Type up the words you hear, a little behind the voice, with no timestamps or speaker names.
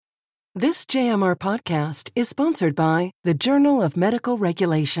This JMR podcast is sponsored by the Journal of Medical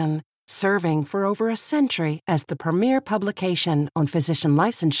Regulation, serving for over a century as the premier publication on physician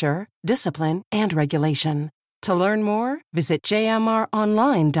licensure, discipline, and regulation. To learn more, visit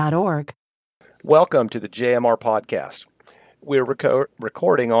jmronline.org. Welcome to the JMR podcast. We're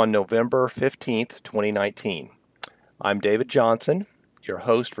recording on November 15th, 2019. I'm David Johnson, your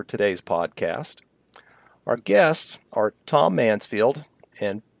host for today's podcast. Our guests are Tom Mansfield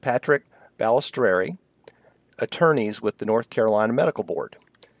and Patrick Balistreri, attorneys with the North Carolina Medical Board,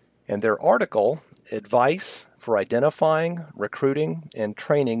 and their article, Advice for Identifying, Recruiting, and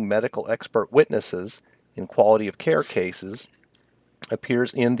Training Medical Expert Witnesses in Quality of Care Cases,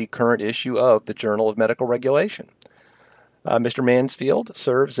 appears in the current issue of the Journal of Medical Regulation. Mr. Mansfield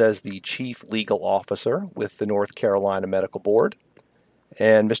serves as the Chief Legal Officer with the North Carolina Medical Board,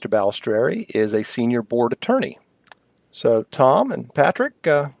 and Mr. Balistreri is a Senior Board Attorney. So, Tom and Patrick,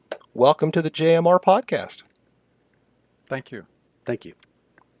 welcome to the JMR podcast. Thank you. Thank you.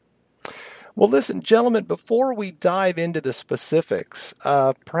 Well, listen, gentlemen, before we dive into the specifics,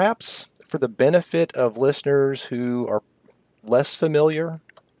 perhaps for the benefit of listeners who are less familiar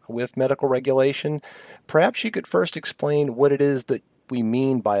with medical regulation, perhaps you could first explain what it is that we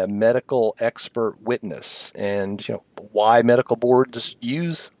mean by a medical expert witness and why medical boards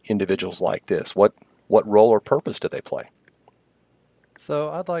use individuals like this. What role or purpose do they play?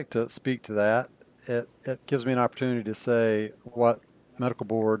 So I'd like to speak to that. It gives me an opportunity to say what medical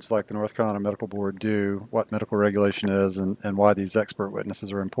boards like the North Carolina Medical Board do, what medical regulation is, and why these expert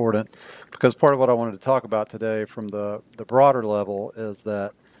witnesses are important. Because part of what I wanted to talk about today from the broader level is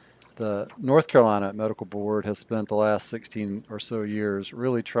that the North Carolina Medical Board has spent the last 16 or so years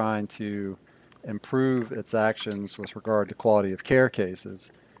really trying to improve its actions with regard to quality of care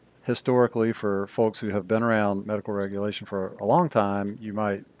cases. Historically, for folks who have been around medical regulation for a long time, you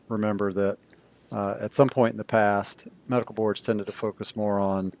might remember that at some point in the past, medical boards tended to focus more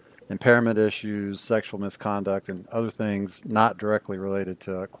on impairment issues, sexual misconduct, and other things not directly related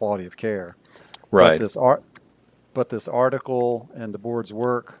to quality of care. Right. But this article and the board's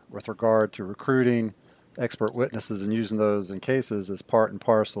work with regard to recruiting expert witnesses and using those in cases is part and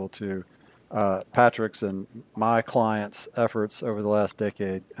parcel to Patrick's and my clients' efforts over the last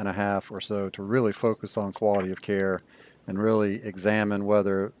decade and a half or so to really focus on quality of care and really examine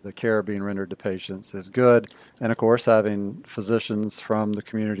whether the care being rendered to patients is good. And of course, having physicians from the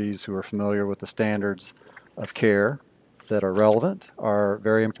communities who are familiar with the standards of care that are relevant are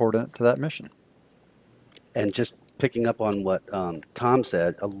very important to that mission. And just picking up on what Tom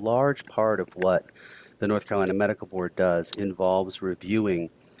said, a large part of what the North Carolina Medical Board does involves reviewing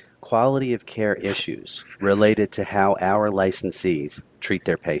quality of care issues related to how our licensees treat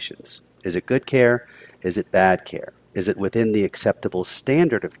their patients. Is it good care? Is it bad care? Is it within the acceptable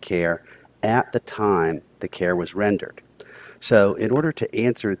standard of care at the time the care was rendered? So in order to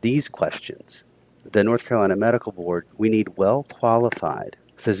answer these questions, the North Carolina Medical Board, we need well-qualified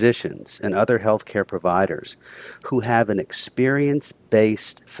physicians and other healthcare providers who have an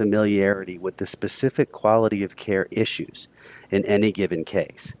experience-based familiarity with the specific quality of care issues in any given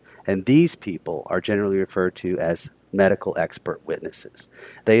case. And these people are generally referred to as medical expert witnesses.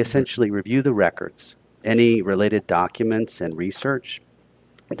 They essentially review the records, any related documents and research,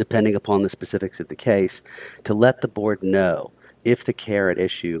 depending upon the specifics of the case, to let the board know if the care at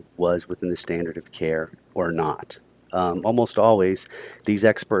issue was within the standard of care or not. Almost always, these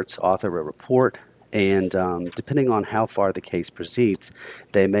experts author a report, and depending on how far the case proceeds,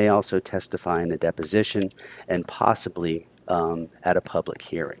 they may also testify in a deposition and possibly at a public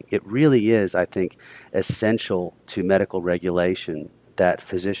hearing. It really is, I think, essential to medical regulation that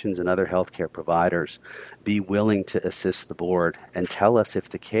physicians and other healthcare providers be willing to assist the board and tell us if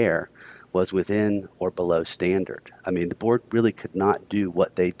the care was within or below standard. I mean, the board really could not do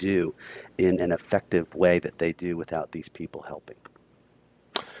what they do in an effective way that they do without these people helping.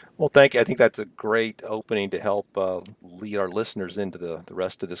 Well, thank you. I think that's a great opening to help lead our listeners into the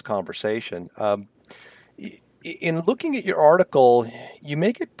rest of this conversation. In looking at your article, you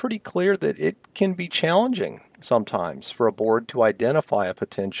make it pretty clear that it can be challenging sometimes for a board to identify a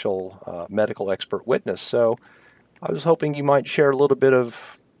potential medical expert witness. So I was hoping you might share a little bit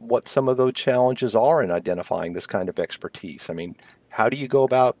of what some of those challenges are in identifying this kind of expertise. I mean, how do you go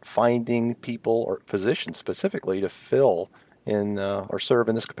about finding people or physicians specifically to fill in or serve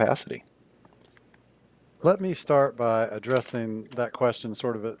in this capacity? Let me start by addressing that question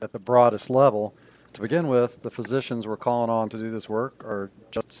sort of at the broadest level. To begin with, the physicians we're calling on to do this work are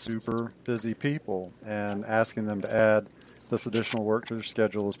just super busy people, and asking them to add this additional work to their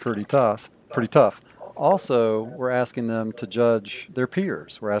schedule is pretty tough. Also, we're asking them to judge their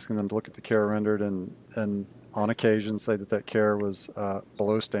peers. We're asking them to look at the care rendered and on occasion say that care was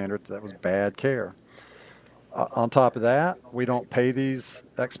below standard, that was bad care. On top of that, we don't pay these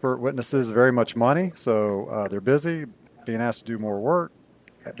expert witnesses very much money, so they're busy, being asked to do more work,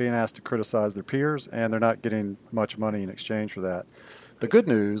 being asked to criticize their peers, and they're not getting much money in exchange for that. The good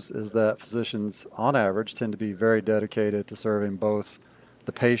news is that physicians, on average, tend to be very dedicated to serving both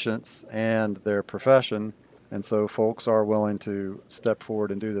the patients and their profession, and so folks are willing to step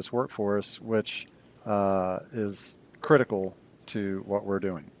forward and do this work for us, which is critical to what we're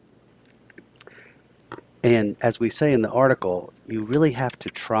doing. And as we say in the article, you really have to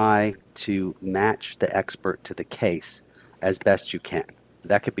try to match the expert to the case as best you can.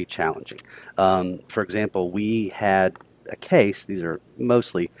 That could be challenging. For example, we had a case, these are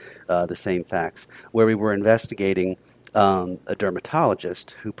mostly the same facts, where we were investigating a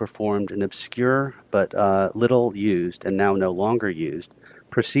dermatologist who performed an obscure but little used and now no longer used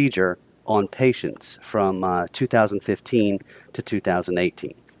procedure on patients from 2015 to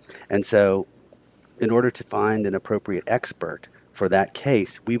 2018. And so in order to find an appropriate expert for that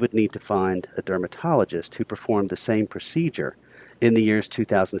case, we would need to find a dermatologist who performed the same procedure in the years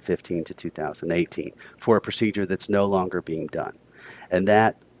 2015 to 2018 for a procedure that's no longer being done. And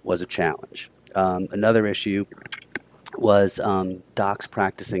that was a challenge. Another issue was docs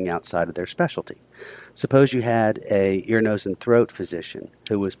practicing outside of their specialty. Suppose you had a ear, nose, and throat physician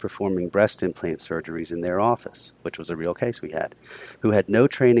who was performing breast implant surgeries in their office, which was a real case we had, who had no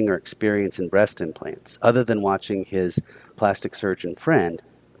training or experience in breast implants other than watching his plastic surgeon friend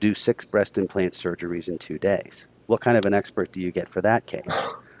do 6 breast implant surgeries in 2 days. What kind of an expert do you get for that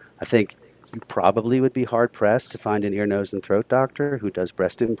case? I think you probably would be hard-pressed to find an ear, nose, and throat doctor who does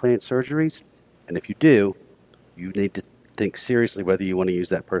breast implant surgeries, and if you do, you need to think seriously whether you want to use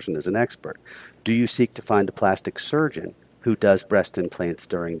that person as an expert. Do you seek to find a plastic surgeon who does breast implants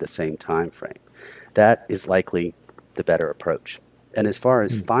during the same time frame? That is likely the better approach. And as far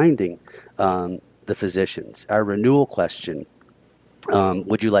as finding the physicians, our renewal question,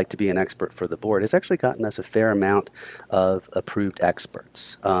 would you like to be an expert for the board, has actually gotten us a fair amount of approved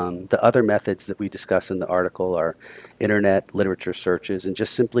experts. The other methods that we discuss in the article are internet literature searches and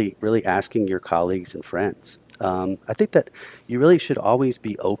just simply really asking your colleagues and friends. I think that you really should always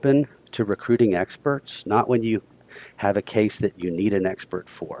be open to recruiting experts, not when you have a case that you need an expert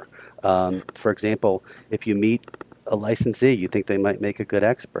for. For example, if you meet a licensee, you think they might make a good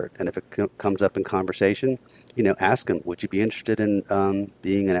expert, and if it comes up in conversation, ask them, would you be interested in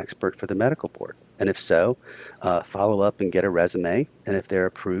being an expert for the medical board? And if so, follow up and get a resume, and if they're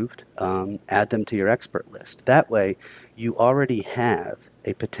approved, add them to your expert list. That way, you already have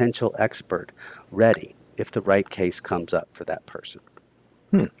a potential expert ready if the right case comes up for that person.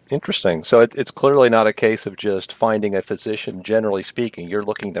 Interesting. So it's clearly not a case of just finding a physician, generally speaking. You're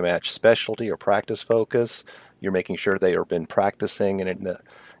looking to match specialty or practice focus. You're making sure they have been practicing and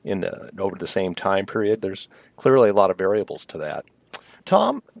over the same time period. There's clearly a lot of variables to that.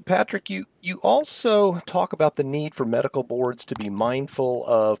 Tom, Patrick, you also talk about the need for medical boards to be mindful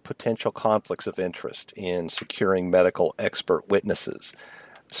of potential conflicts of interest in securing medical expert witnesses.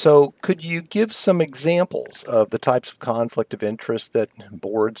 So could you give some examples of the types of conflict of interest that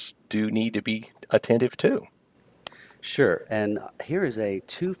boards do need to be attentive to? Sure. And here is a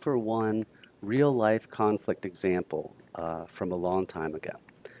 2-for-1 real-life conflict example from a long time ago.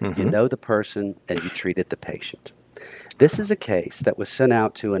 You know the person and you treated the patient. This is a case that was sent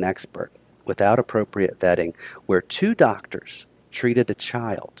out to an expert without appropriate vetting where 2 doctors treated a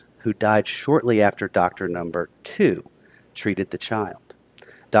child who died shortly after doctor number 2 treated the child.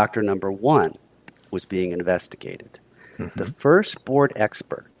 Doctor number 1 was being investigated. The first board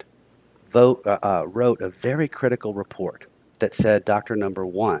expert wrote a very critical report that said Doctor number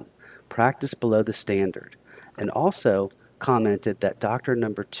 1 practiced below the standard and also commented that Doctor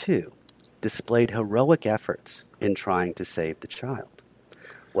number 2 displayed heroic efforts in trying to save the child.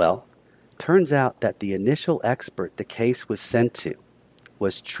 Well, turns out that the initial expert the case was sent to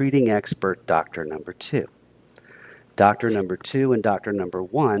was treating expert Doctor number 2. Doctor number 2 and Doctor number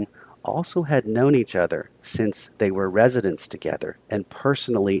 1 also had known each other since they were residents together and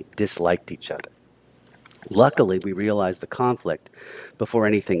personally disliked each other. Luckily, we realized the conflict before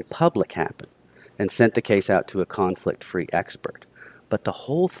anything public happened and sent the case out to a conflict-free expert. But the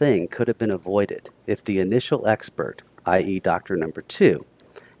whole thing could have been avoided if the initial expert, i.e. Doctor number 2,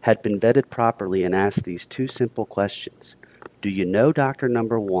 had been vetted properly and asked these 2 simple questions. Do you know Doctor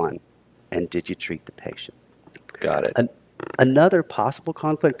number 1, and did you treat the patient? Got it. Another possible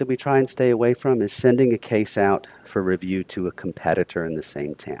conflict that we try and stay away from is sending a case out for review to a competitor in the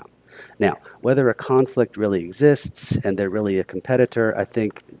same town. Now, whether a conflict really exists and they're really a competitor, I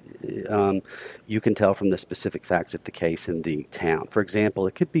think you can tell from the specific facts of the case in the town. For example,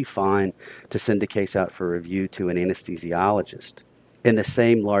 it could be fine to send a case out for review to an anesthesiologist in the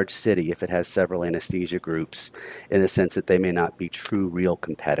same large city if it has several anesthesia groups, in the sense that they may not be true, real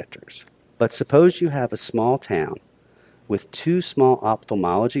competitors. But suppose you have a small town with two small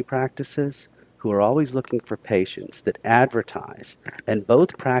ophthalmology practices who are always looking for patients that advertise, and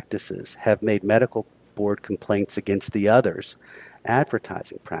both practices have made medical board complaints against the others'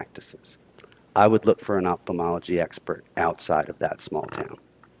 advertising practices. I would look for an ophthalmology expert outside of that small town.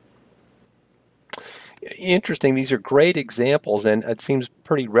 Interesting. These are great examples, and it seems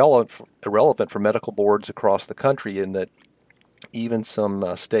pretty relevant for medical boards across the country, in that even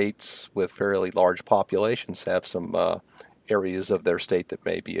some states with fairly large populations have some areas of their state that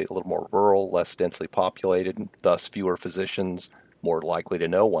may be a little more rural, less densely populated, and thus fewer physicians, more likely to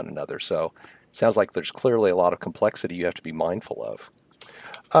know one another. So it sounds like there's clearly a lot of complexity you have to be mindful of.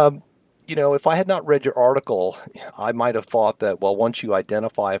 If I had not read your article, I might have thought that, well, once you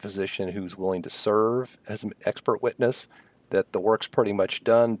identify a physician who's willing to serve as an expert witness, that the work's pretty much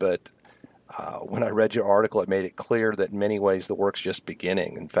done. But when I read your article, it made it clear that in many ways the work's just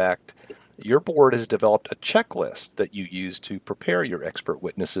beginning. In fact, your board has developed a checklist that you use to prepare your expert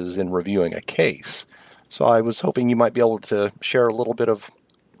witnesses in reviewing a case. So I was hoping you might be able to share a little bit of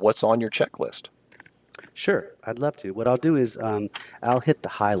what's on your checklist. Sure, I'd love to. What I'll do is I'll hit the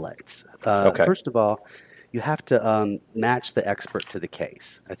highlights. Okay. First of all, you have to match the expert to the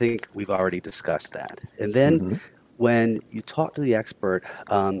case. I think we've already discussed that. And then when you talk to the expert,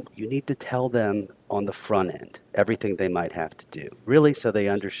 you need to tell them on the front end everything they might have to do, really, so they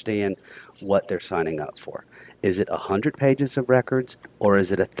understand what they're signing up for. Is it 100 pages of records, or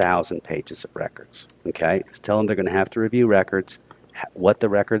is it 1,000 pages of records? Okay, just tell them they're going to have to review records, what the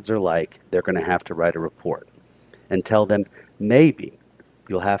records are like. They're going to have to write a report, and tell them maybe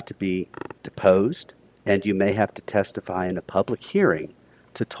you'll have to be deposed, and you may have to testify in a public hearing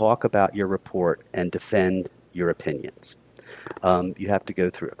to talk about your report and defend your opinions. You have to go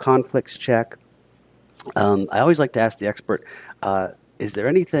through a conflicts check. I always like to ask the expert, is there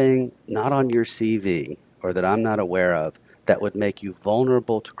anything not on your CV or that I'm not aware of that would make you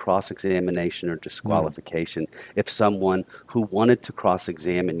vulnerable to cross-examination or disqualification if someone who wanted to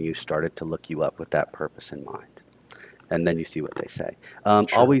cross-examine you started to look you up with that purpose in mind? And then you see what they say. Sure.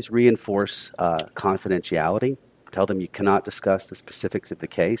 Always reinforce confidentiality. Tell them you cannot discuss the specifics of the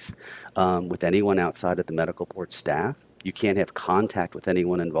case with anyone outside of the medical board staff. You can't have contact with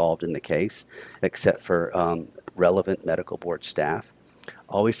anyone involved in the case except for relevant medical board staff.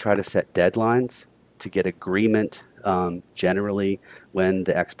 Always try to set deadlines to get agreement generally when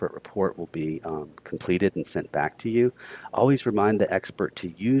the expert report will be completed and sent back to you. Always remind the expert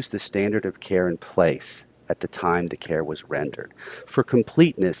to use the standard of care in place at the time the care was rendered. For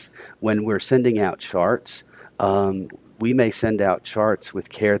completeness, when we're sending out charts, we may send out charts with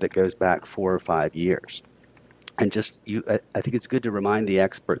care that goes back 4 or 5 years. And I think it's good to remind the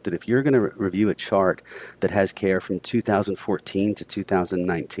expert that if you're going to review a chart that has care from 2014 to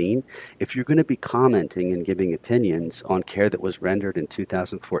 2019, if you're going to be commenting and giving opinions on care that was rendered in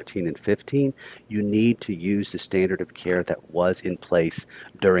 2014 and 15, you need to use the standard of care that was in place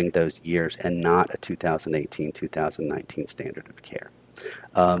during those years and not a 2018-2019 standard of care.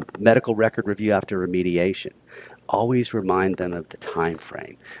 Medical record review after remediation. Always remind them of the time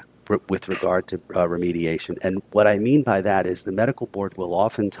frame with regard to remediation. And what I mean by that is the medical board will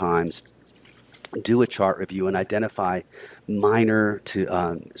oftentimes do a chart review and identify minor to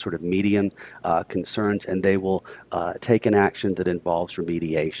sort of medium concerns, and they will take an action that involves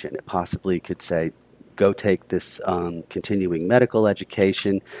remediation. It possibly could say, go take this continuing medical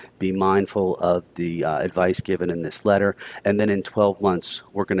education, be mindful of the advice given in this letter, and then in 12 months,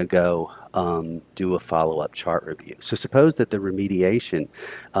 we're going to go do a follow-up chart review. So suppose that the remediation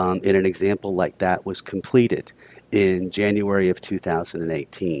in an example like that was completed in January of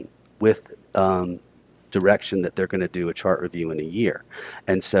 2018 with direction that they're going to do a chart review in a year.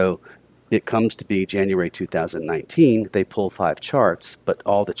 And so it comes to be January 2019, they pull 5 charts, but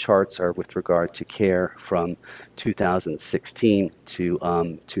all the charts are with regard to care from 2016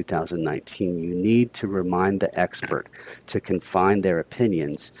 to 2019. You need to remind the expert to confine their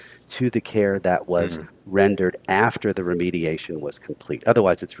opinions to the care that was rendered after the remediation was complete.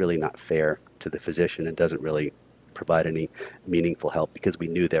 Otherwise, it's really not fair to the physician and doesn't really provide any meaningful help because we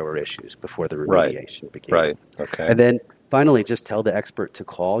knew there were issues before the remediation began. Right, okay. And then finally, just tell the expert to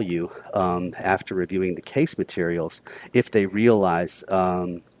call you after reviewing the case materials if they realize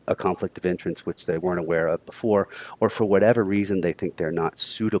a conflict of interest which they weren't aware of before, or for whatever reason they think they're not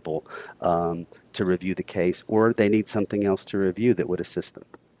suitable to review the case, or they need something else to review that would assist them.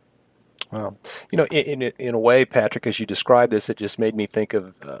 Wow. In a way, Patrick, as you described this, it just made me think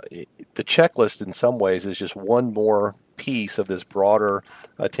of the checklist in some ways is just one more piece of this broader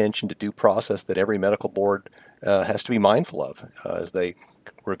attention to due process that every medical board has to be mindful of as they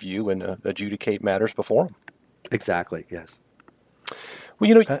review and adjudicate matters before them. Exactly, yes.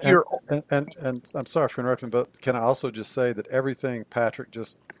 Well, and I'm sorry for interrupting, but can I also just say that everything Patrick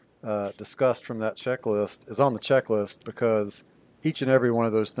just discussed from that checklist is on the checklist because each and every one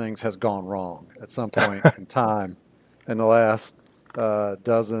of those things has gone wrong at some point in time in the last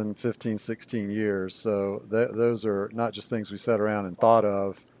dozen, 15, 16 years. So those are not just things we sat around and thought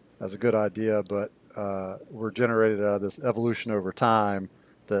of as a good idea, but were generated out of this evolution over time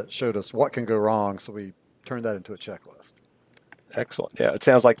that showed us what can go wrong. So we turned that into a checklist. Excellent. Yeah, it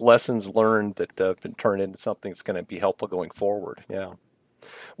sounds like lessons learned that have been turned into something that's going to be helpful going forward. Yeah.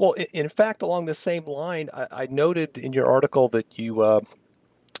 Well, in fact, along the same line, I noted in your article that you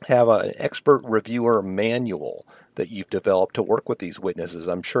have an expert reviewer manual that you've developed to work with these witnesses.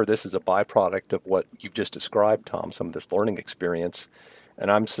 I'm sure this is a byproduct of what you've just described, Tom, some of this learning experience.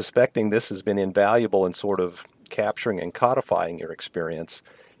 And I'm suspecting this has been invaluable in sort of capturing and codifying your experience.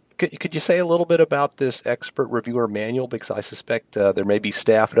 Could you say a little bit about this expert reviewer manual? Because I suspect there may be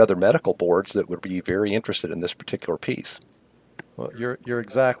staff at other medical boards that would be very interested in this particular piece. Well, you're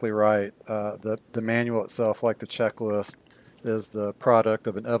exactly right. The manual itself, like the checklist, is the product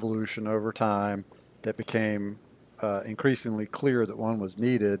of an evolution over time. It became increasingly clear that one was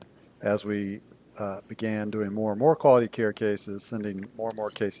needed as we began doing more and more quality care cases, sending more and more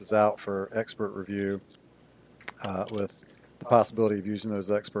cases out for expert review, with the possibility of using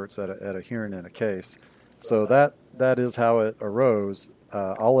those experts at a hearing in a case. So that is how it arose.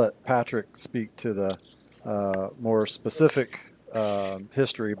 I'll let Patrick speak to the more specific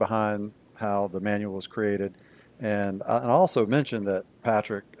history behind how the manual was created. And I also mentioned that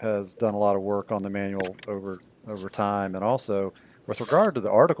Patrick has done a lot of work on the manual over time. And also, with regard to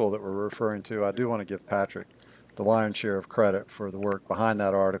the article that we're referring to, I do want to give Patrick the lion's share of credit for the work behind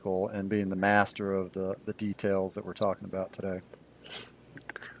that article and being the master of the details that we're talking about today.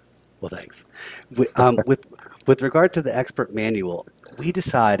 Well, thanks. With regard to the expert manual, we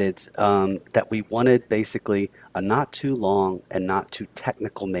decided that we wanted basically a not too long and not too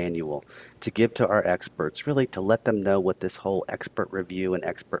technical manual to give to our experts, really to let them know what this whole expert review and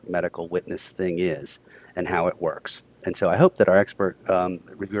expert medical witness thing is and how it works. And so I hope that our expert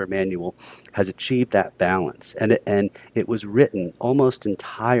reviewer manual has achieved that balance. And it was written almost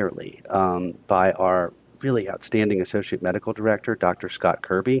entirely by our really outstanding associate medical director, Dr. Scott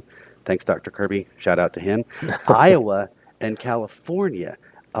Kirby. Thanks, Dr. Kirby. Shout out to him. Iowa and California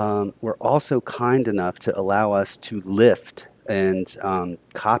were also kind enough to allow us to lift and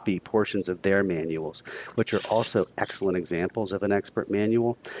copy portions of their manuals, which are also excellent examples of an expert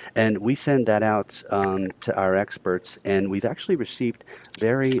manual. And we send that out to our experts, and we've actually received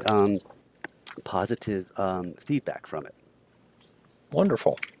very positive feedback from it.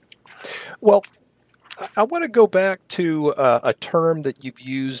 Wonderful. Well, I want to go back to a term that you've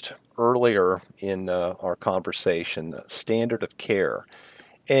used earlier in our conversation, standard of care.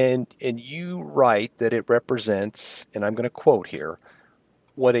 And you write that it represents, and I'm going to quote here,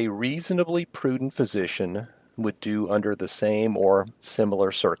 what a reasonably prudent physician would do under the same or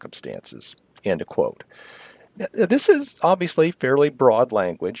similar circumstances, end of quote. Now, this is obviously fairly broad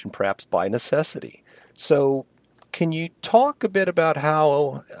language and perhaps by necessity. So can you talk a bit about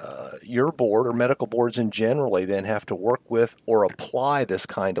how your board or medical boards in generally then have to work with or apply this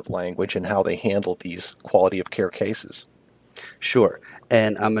kind of language and how they handle these quality of care cases? Sure.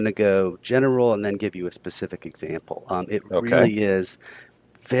 And I'm going to go general and then give you a specific example. It really is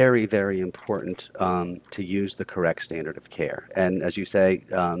very, very important to use the correct standard of care. And as you say,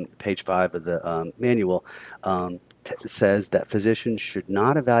 page 5 of the manual says that physicians should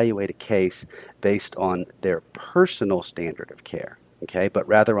not evaluate a case based on their personal standard of care. Okay, but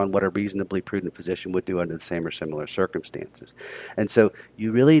rather on what a reasonably prudent physician would do under the same or similar circumstances. And so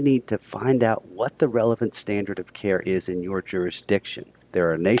you really need to find out what the relevant standard of care is in your jurisdiction.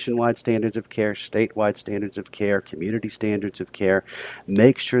 There are nationwide standards of care, statewide standards of care, community standards of care.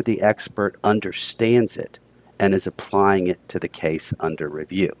 Make sure the expert understands it and is applying it to the case under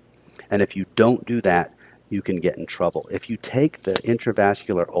review. And if you don't do that, you can get in trouble. If you take the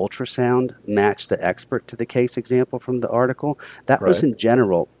intravascular ultrasound, match the expert to the case example from the article, that was in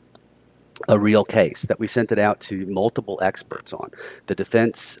general a real case, that we sent it out to multiple experts on. The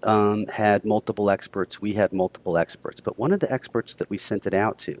defense had multiple experts. We had multiple experts. But one of the experts that we sent it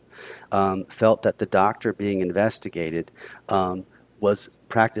out to felt that the doctor being investigated was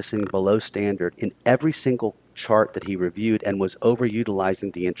practicing below standard in every single chart that he reviewed and was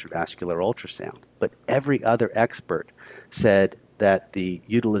overutilizing the intravascular ultrasound. But every other expert said that the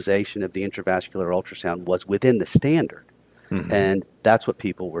utilization of the intravascular ultrasound was within the standard. Mm-hmm. And that's what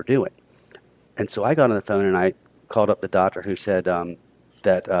people were doing. And so I got on the phone and I called up the doctor who said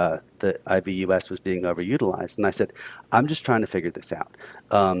that the IVUS was being overutilized. And I said, I'm just trying to figure this out.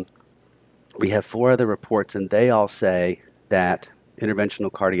 We have 4 other reports, and they all say that interventional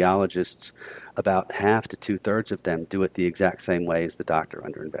cardiologists, about half to 2/3 of them, do it the exact same way as the doctor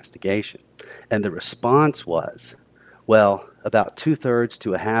under investigation. And the response was, well, about 2/3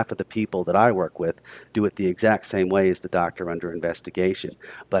 to a half of the people that I work with do it the exact same way as the doctor under investigation.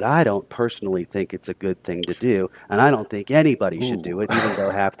 But I don't personally think it's a good thing to do, and I don't think anybody should do it, even though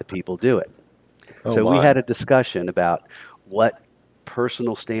half the people do it. So we had a discussion about what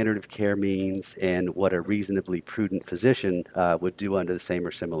personal standard of care means and what a reasonably prudent physician would do under the same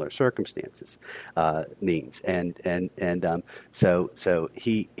or similar circumstances means. So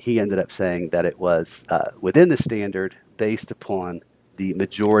he ended up saying that it was within the standard based upon the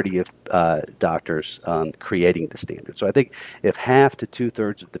majority of doctors creating the standard. So I think if half to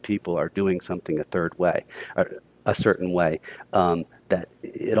 2/3 of the people are doing something a certain way, that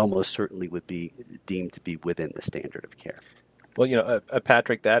it almost certainly would be deemed to be within the standard of care. Well,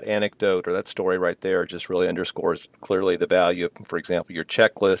 Patrick, that anecdote or that story right there just really underscores clearly the value of, for example, your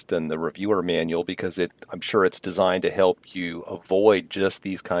checklist and the reviewer manual, because I'm sure it's designed to help you avoid just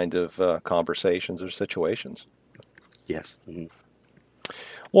these kind of conversations or situations. Yes. Mm-hmm.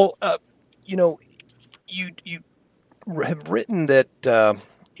 Well, you have written that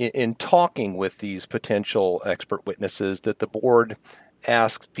in talking with these potential expert witnesses that the board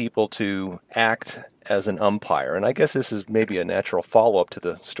asks people to act as an umpire. And I guess this is maybe a natural follow-up to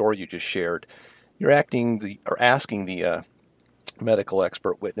the story you just shared. You're asking the medical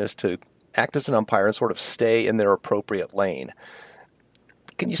expert witness to act as an umpire and sort of stay in their appropriate lane.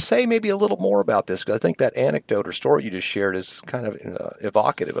 Can you say maybe a little more about this? Because I think that anecdote or story you just shared is kind of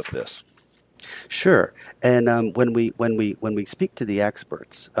evocative of this. Sure. And when we speak to the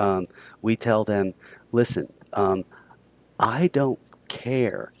experts, we tell them, listen, I don't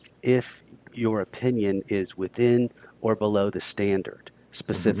care if your opinion is within or below the standard,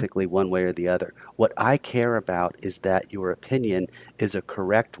 specifically one way or the other. What I care about is that your opinion is a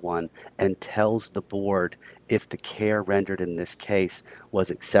correct one and tells the board if the care rendered in this case was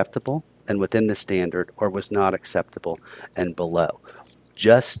acceptable and within the standard or was not acceptable and below.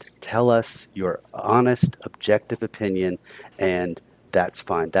 Just tell us your honest, objective opinion, and that's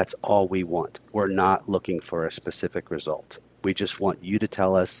fine. That's all we want. We're not looking for a specific result. We just want you to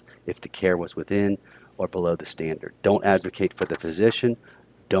tell us if the care was within or below the standard. Don't advocate for the physician.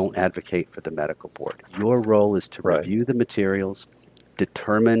 Don't advocate for the medical board. Your role is to review the materials,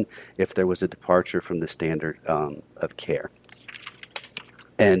 determine if there was a departure from the standard of care.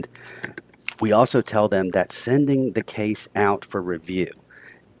 And we also tell them that sending the case out for review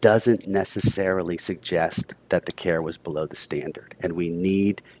doesn't necessarily suggest that the care was below the standard. And we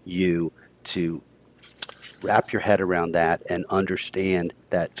need you to wrap your head around that and understand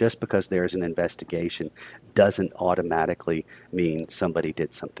that just because there's an investigation doesn't automatically mean somebody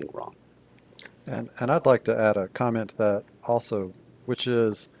did something wrong. And I'd like to add a comment to that also, which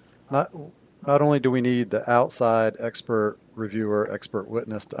is not only do we need the outside expert reviewer, expert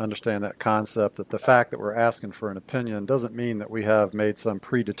witness to understand that concept, that the fact that we're asking for an opinion doesn't mean that we have made some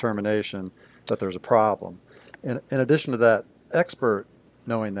predetermination that there's a problem. In addition to that, expert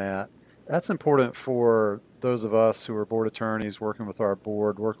knowing that's important for those of us who are board attorneys working with our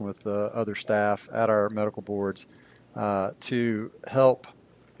board, working with other staff at our medical boards, to help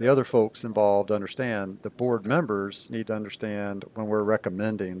the other folks involved understand. The board members need to understand when we're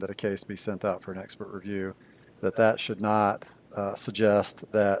recommending that a case be sent out for an expert review, that should not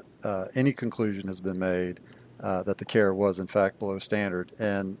suggest that any conclusion has been made that the care was in fact below standard.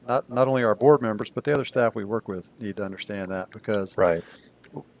 And not only our board members, but the other staff we work with need to understand that, because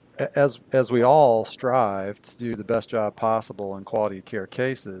as we all strive to do the best job possible in quality care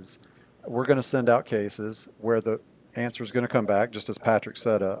cases, we're going to send out cases where the answer is going to come back, just as Patrick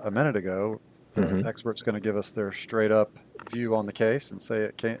said a minute ago. The expert's going to give us their straight-up view on the case and say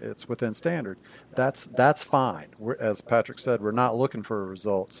it's within standard. That's fine. As Patrick said, we're not looking for a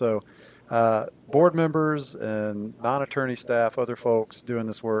result. So board members and non-attorney staff, other folks doing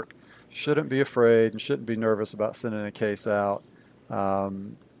this work, shouldn't be afraid and shouldn't be nervous about sending a case out.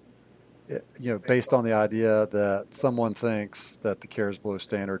 based on the idea that someone thinks that the care is below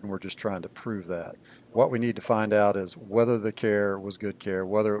standard and we're just trying to prove that. What we need to find out is whether the care was good care,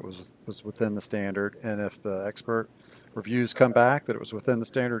 whether it was within the standard, and if the expert reviews come back that it was within the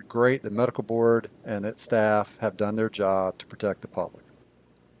standard, great. The medical board and its staff have done their job to protect the public.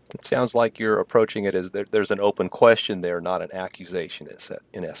 It sounds like you're approaching it as there's an open question there, not an accusation,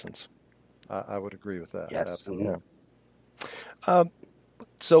 in essence. I would agree with that. Yes. Absolutely.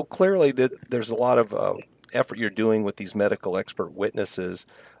 So clearly there's a lot of effort you're doing with these medical expert witnesses.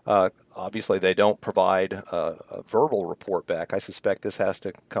 Obviously, they don't provide a verbal report back. I suspect this has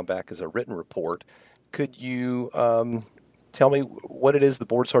to come back as a written report. Could you tell me what it is the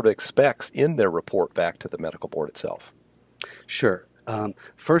board sort of expects in their report back to the medical board itself? Sure.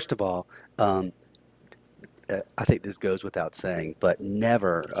 First of all, I think this goes without saying, but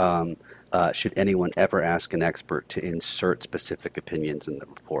never should anyone ever ask an expert to insert specific opinions in the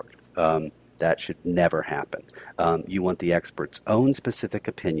report. That should never happen. You want the expert's own specific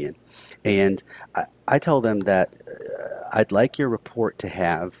opinion. And I tell them that I'd like your report to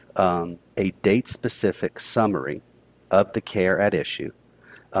have a date-specific summary of the care at issue.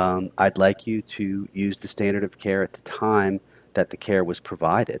 I'd like you to use the standard of care at the time that the care was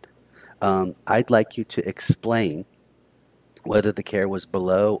provided. I'd like you to explain whether the care was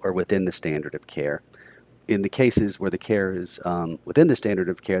below or within the standard of care. In the cases where the care is within the standard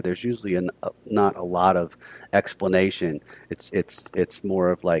of care, there's usually not a lot of explanation. It's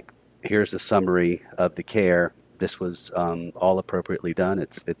more of like, here's a summary of the care. This was all appropriately done.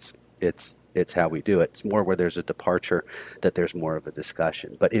 It's how we do it. It's more where there's a departure that there's more of a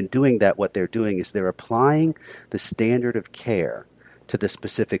discussion. But in doing that, what they're doing is they're applying the standard of care to the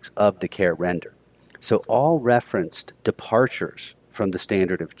specifics of the care rendered. So all referenced departures from the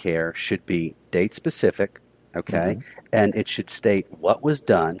standard of care should be date specific, okay? And it should state what was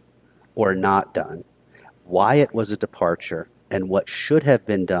done or not done, why it was a departure, and what should have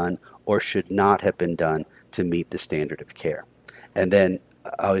been done or should not have been done to meet the standard of care. And then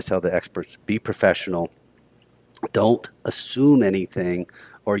I always tell the experts, be professional. Don't assume anything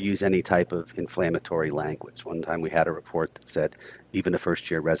or use any type of inflammatory language. One time we had a report that said even a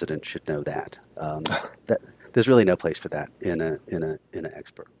first-year resident should know that. There's really no place for that in an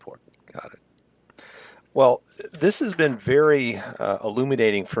expert report. Got it. Well, this has been very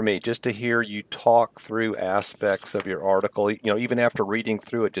illuminating for me, just to hear you talk through aspects of your article. Even after reading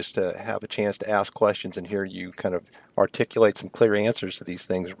through it, just to have a chance to ask questions and hear you kind of articulate some clear answers to these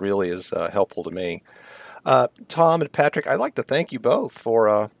things really is helpful to me. Tom and Patrick, I'd like to thank you both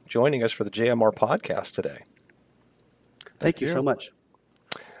for joining us for the JMR podcast today. Thank you so much.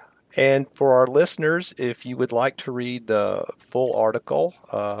 And for our listeners, if you would like to read the full article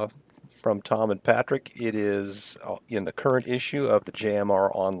from Tom and Patrick, it is in the current issue of the JMR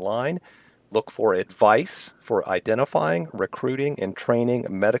Online. Look for advice for identifying, recruiting, and training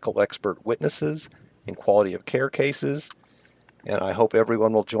medical expert witnesses in quality of care cases. And I hope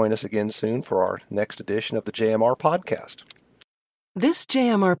everyone will join us again soon for our next edition of the JMR podcast. This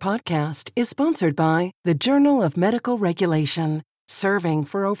JMR podcast is sponsored by the Journal of Medical Regulation, serving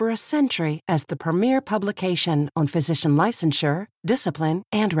for over a century as the premier publication on physician licensure, discipline,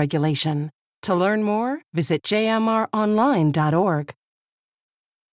 and regulation. To learn more, visit jmronline.org.